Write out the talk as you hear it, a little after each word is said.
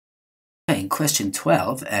question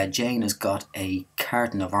 12, Jane has got a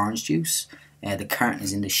carton of orange juice. The carton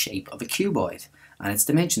is in the shape of a cuboid and its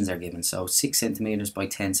dimensions are given, so 6 centimeters by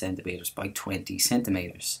 10 centimeters by 20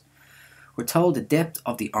 centimeters. We're told the depth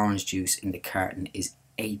of the orange juice in the carton is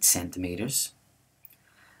 8 centimeters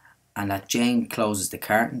and that Jane closes the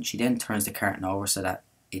carton. She then turns the carton over so that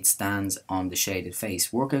it stands on the shaded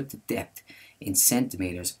face. Work out the depth in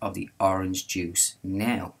centimeters of the orange juice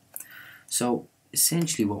now. So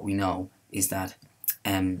essentially what we know is that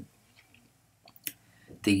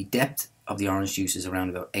the depth of the orange juice is around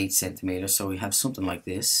about 8 centimeters. So we have something like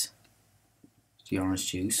this. The orange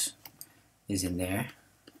juice is in there.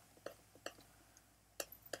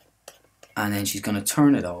 And then she's going to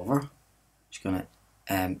turn it over. She's going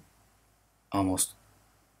to almost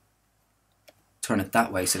turn it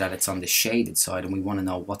that way so that it's on the shaded side, and we want to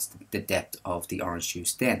know what's the depth of the orange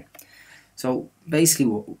juice then. So basically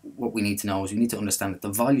what we need to know is we need to understand that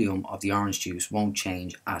the volume of the orange juice won't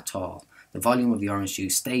change at all. The volume of the orange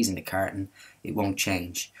juice stays in the carton, it won't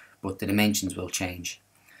change, but the dimensions will change.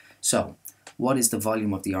 So what is the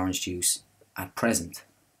volume of the orange juice at present?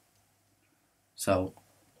 So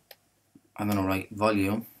I'm going to write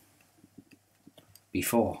volume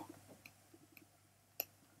before.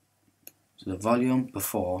 So the volume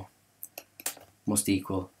before must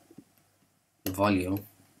equal the volume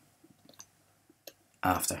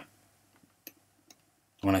after.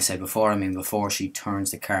 When I say before, I mean before she turns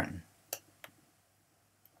the carton.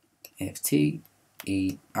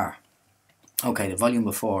 F-T-E-R. Okay, the volume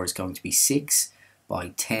before is going to be 6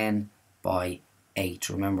 by 10 by 8.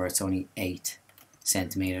 Remember, it's only 8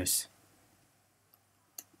 centimeters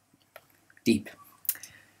deep.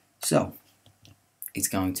 So it's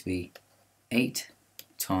going to be 8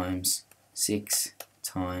 times 6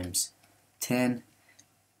 times 10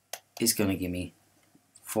 is going to give me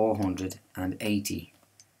 480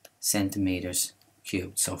 centimeters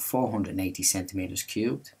cubed. So 480 centimeters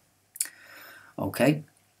cubed. Okay,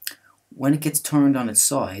 when it gets turned on its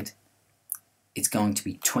side, it's going to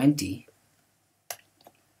be 20.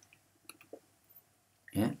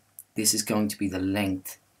 Yeah, this is going to be the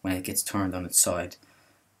length when it gets turned on its side.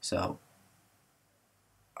 So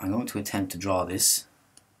I'm going to attempt to draw this.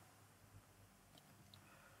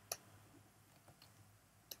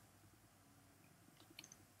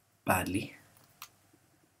 Badly.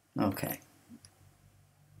 Okay.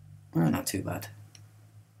 Well, not too bad.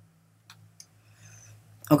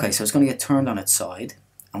 Okay, so it's going to get turned on its side,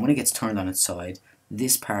 and when it gets turned on its side,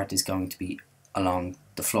 this part is going to be along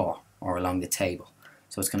the floor or along the table.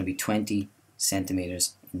 So it's going to be 20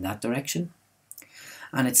 centimeters in that direction,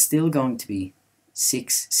 and it's still going to be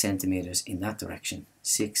 6 centimeters in that direction,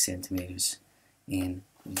 6 centimeters in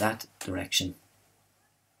that direction.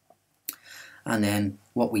 And then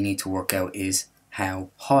what we need to work out is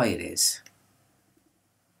how high it is.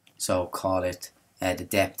 So call it the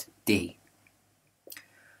depth D.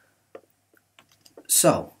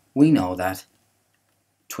 So we know that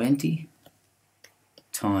 20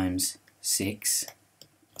 times 6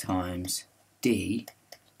 times D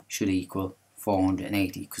should equal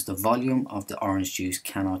 480, because the volume of the orange juice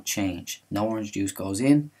cannot change. No orange juice goes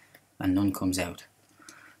in and none comes out.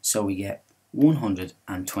 So we get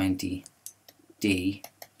 120 D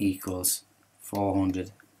equals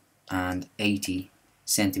 480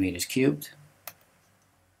 centimeters cubed.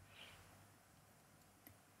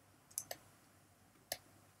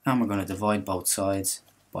 And we're going to divide both sides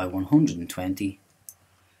by 120.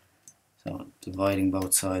 So dividing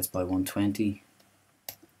both sides by 120.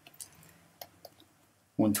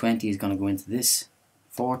 120 is going to go into this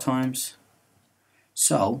 4 times.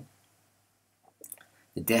 So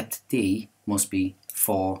the depth D must be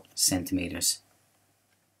 4 centimeters.